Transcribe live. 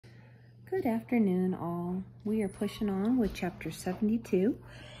Good afternoon, all. We are pushing on with chapter 72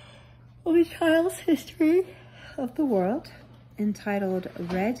 of a child's history of the world, entitled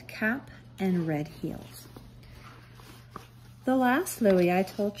Red Cap and Red Heels. The last Louis I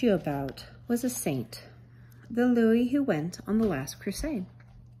told you about was a saint, the Louis who went on the last crusade.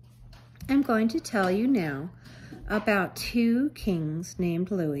 I'm going to tell you now about two kings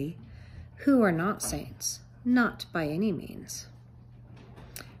named Louis who are not saints, not by any means.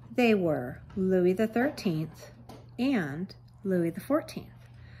 They were Louis XIII and Louis XIV,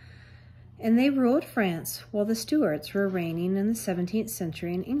 and they ruled France while the Stuarts were reigning in the 17th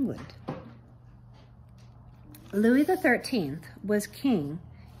century in England. Louis XIII was king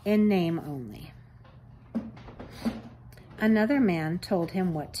in name only. Another man told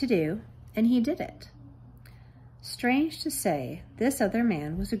him what to do, and he did it. Strange to say, this other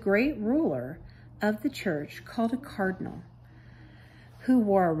man was a great ruler of the church called a cardinal, who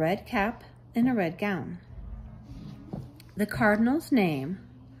wore a red cap and a red gown. The cardinal's name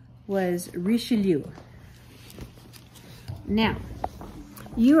was Richelieu. Now,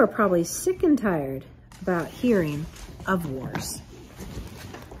 you are probably sick and tired about hearing of wars.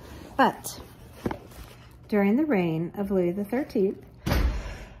 But during the reign of Louis XIII,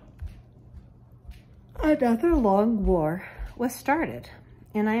 another long war was started,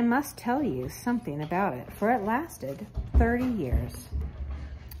 and I must tell you something about it, for it lasted 30 years.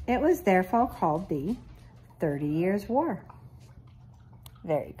 It was therefore called the 30 Years' War.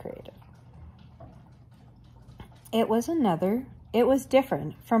 Very creative. It was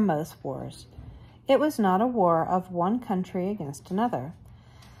different from most wars. It was not a war of one country against another.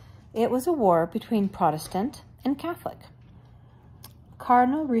 It was a war between Protestant and Catholic.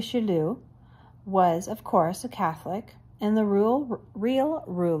 Cardinal Richelieu was, of course, a Catholic and the real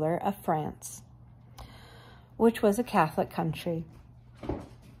ruler of France, which was a Catholic country.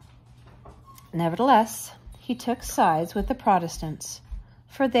 Nevertheless, he took sides with the Protestants,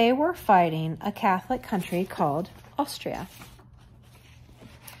 for they were fighting a Catholic country called Austria.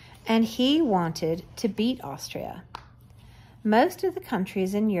 And he wanted to beat Austria. Most of the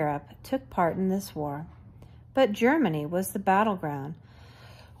countries in Europe took part in this war, but Germany was the battleground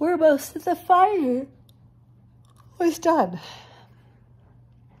where most of the fighting was done.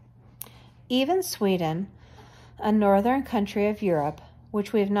 Even Sweden, a northern country of Europe,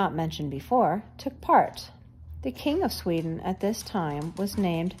 which we have not mentioned before, took part. The king of Sweden at this time was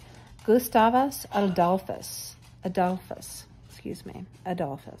named Gustavus Adolphus.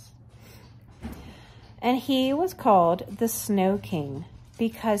 And he was called the Snow King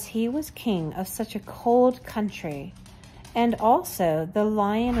because he was king of such a cold country, and also the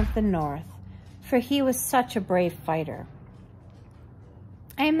Lion of the North, for he was such a brave fighter.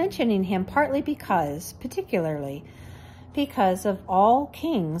 I am mentioning him particularly because of all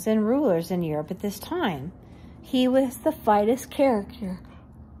kings and rulers in Europe at this time, he was the finest character.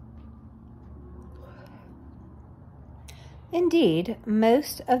 Indeed,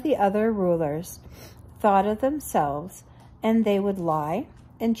 most of the other rulers thought of themselves, and they would lie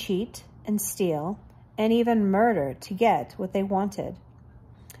and cheat and steal and even murder to get what they wanted.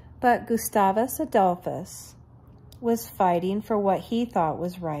 But Gustavus Adolphus was fighting for what he thought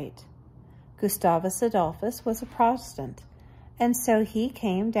was right. Gustavus Adolphus was a Protestant, and so he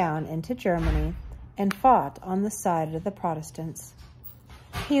came down into Germany and fought on the side of the Protestants.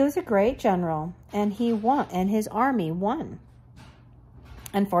 He was a great general, and he won, and his army won.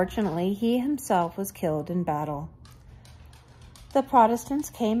 Unfortunately, he himself was killed in battle. The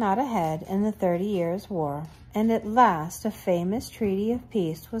Protestants came out ahead in the 30 Years' War, and at last a famous treaty of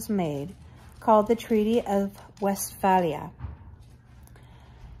peace was made, called the Treaty of Westphalia.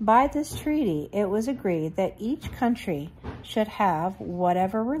 By this treaty, it was agreed that each country should have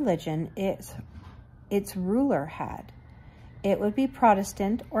whatever religion its ruler had. It would be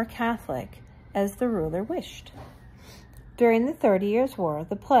Protestant or Catholic, as the ruler wished. During the 30 Years' War,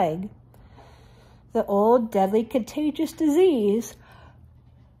 the plague, the old, deadly, contagious disease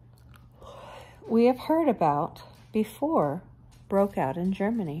we have heard about before, broke out in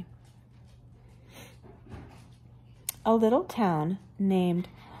Germany. A little town named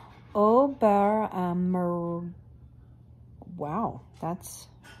Oberammergau.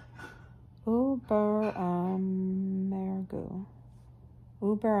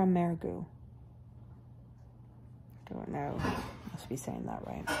 Don't know. Must be saying that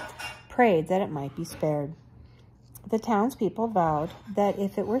right. Prayed that it might be spared. The townspeople vowed that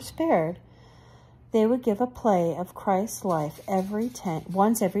if it were spared, they would give a play of Christ's life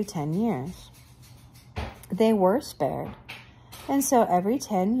once every 10 years. They were spared, and so every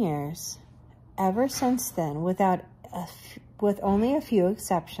 10 years, ever since then, with only a few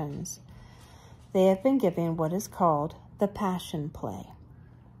exceptions, they have been given what is called the Passion Play.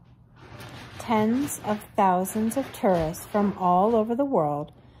 Tens of thousands of tourists from all over the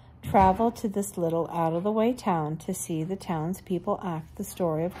world travel to this little out-of-the-way town to see the townspeople act the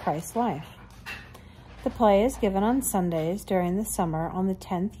story of Christ's life. The play is given on Sundays during the summer on the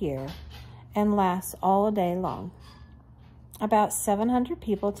 10th year and lasts all day long. About 700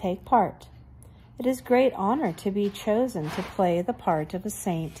 people take part. It is great honor to be chosen to play the part of a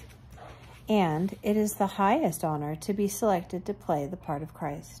saint, and it is the highest honor to be selected to play the part of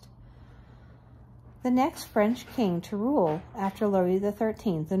Christ. The next French king to rule after Louis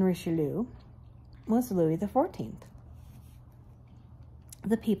XIII and Richelieu was Louis XIV.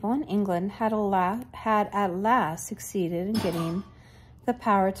 The people in England had at last succeeded in getting the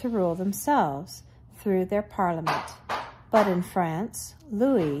power to rule themselves through their parliament. But in France,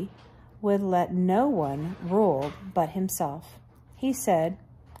 Louis would let no one rule but himself. He said,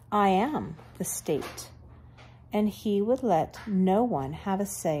 "I am the state," and he would let no one have a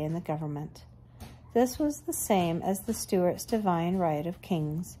say in the government. This was the same as the Stuarts' divine right of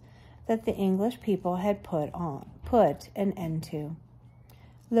kings that the English people had put an end to.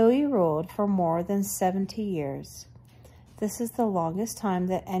 Louis ruled for more than 70 years. This is the longest time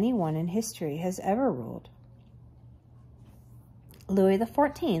that anyone in history has ever ruled. Louis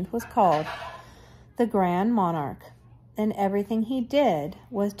XIV was called the Grand Monarch, and everything he did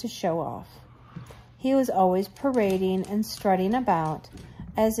was to show off. He was always parading and strutting about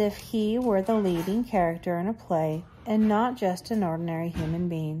as if he were the leading character in a play and not just an ordinary human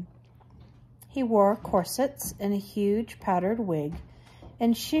being. He wore corsets and a huge powdered wig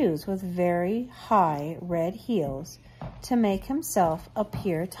and shoes with very high red heels to make himself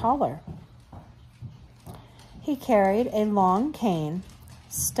appear taller. He carried a long cane,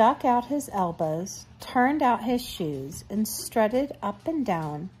 stuck out his elbows, turned out his shoes, and strutted up and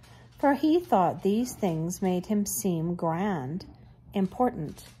down, for he thought these things made him seem grand,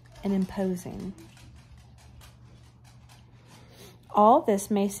 important, and imposing. All this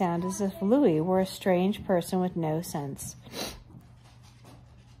may sound as if Louis were a strange person with no sense.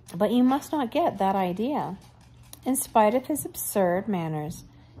 But you must not get that idea. In spite of his absurd manners,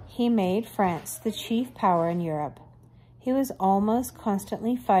 he made France the chief power in Europe. He was almost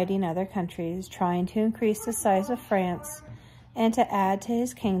constantly fighting other countries, trying to increase the size of France and to add to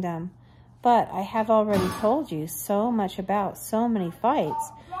his kingdom. But I have already told you so much about so many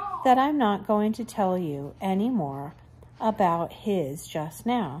fights that I'm not going to tell you any more about his just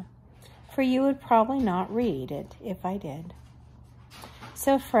now, for you would probably not read it if I did.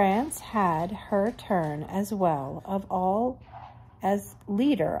 So France had her turn as well as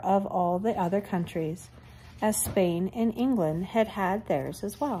leader of all the other countries, as Spain and England had had theirs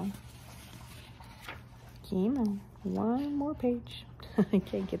as well. Come on, one more page. I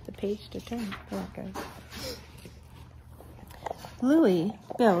can't get the page to turn. There it goes. Louis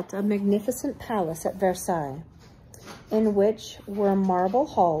built a magnificent palace at Versailles, in which were marble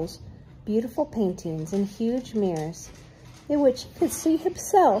halls, beautiful paintings, and huge mirrors, in which he could see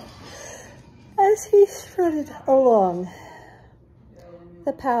himself as he strutted along.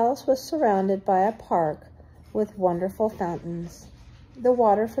 The palace was surrounded by a park with wonderful fountains. The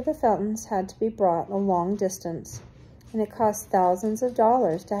water for the fountains had to be brought a long distance, and it cost thousands of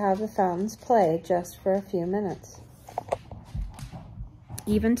dollars to have the fountains play just for a few minutes.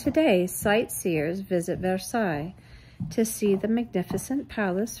 Even today, sightseers visit Versailles to see the magnificent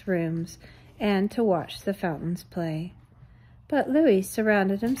palace rooms and to watch the fountains play. But Louis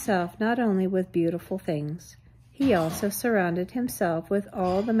surrounded himself not only with beautiful things, he also surrounded himself with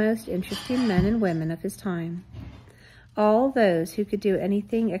all the most interesting men and women of his time. All those who could do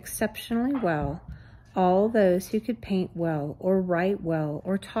anything exceptionally well, all those who could paint well, or write well,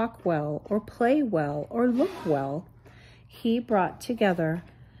 or talk well, or play well, or look well, he brought together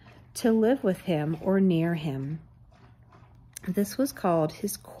to live with him or near him. This was called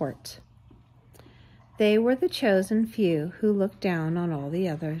his court. They were the chosen few who looked down on all the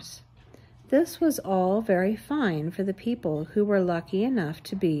others. This was all very fine for the people who were lucky enough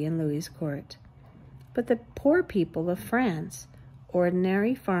to be in Louis's court. But the poor people of France,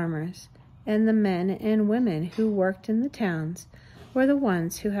 ordinary farmers, and the men and women who worked in the towns were the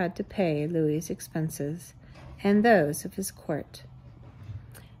ones who had to pay Louis's expenses and those of his court.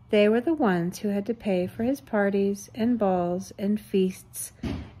 They were the ones who had to pay for his parties and balls and feasts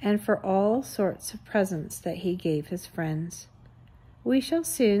and for all sorts of presents that he gave his friends. We shall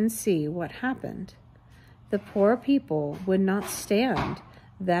soon see what happened. The poor people would not stand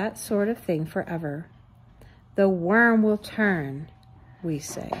that sort of thing forever. The worm will turn, we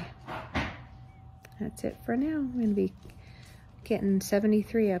say. That's it for now. I'm going to be getting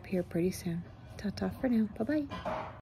 73 up here pretty soon. Ta-ta for now. Bye-bye.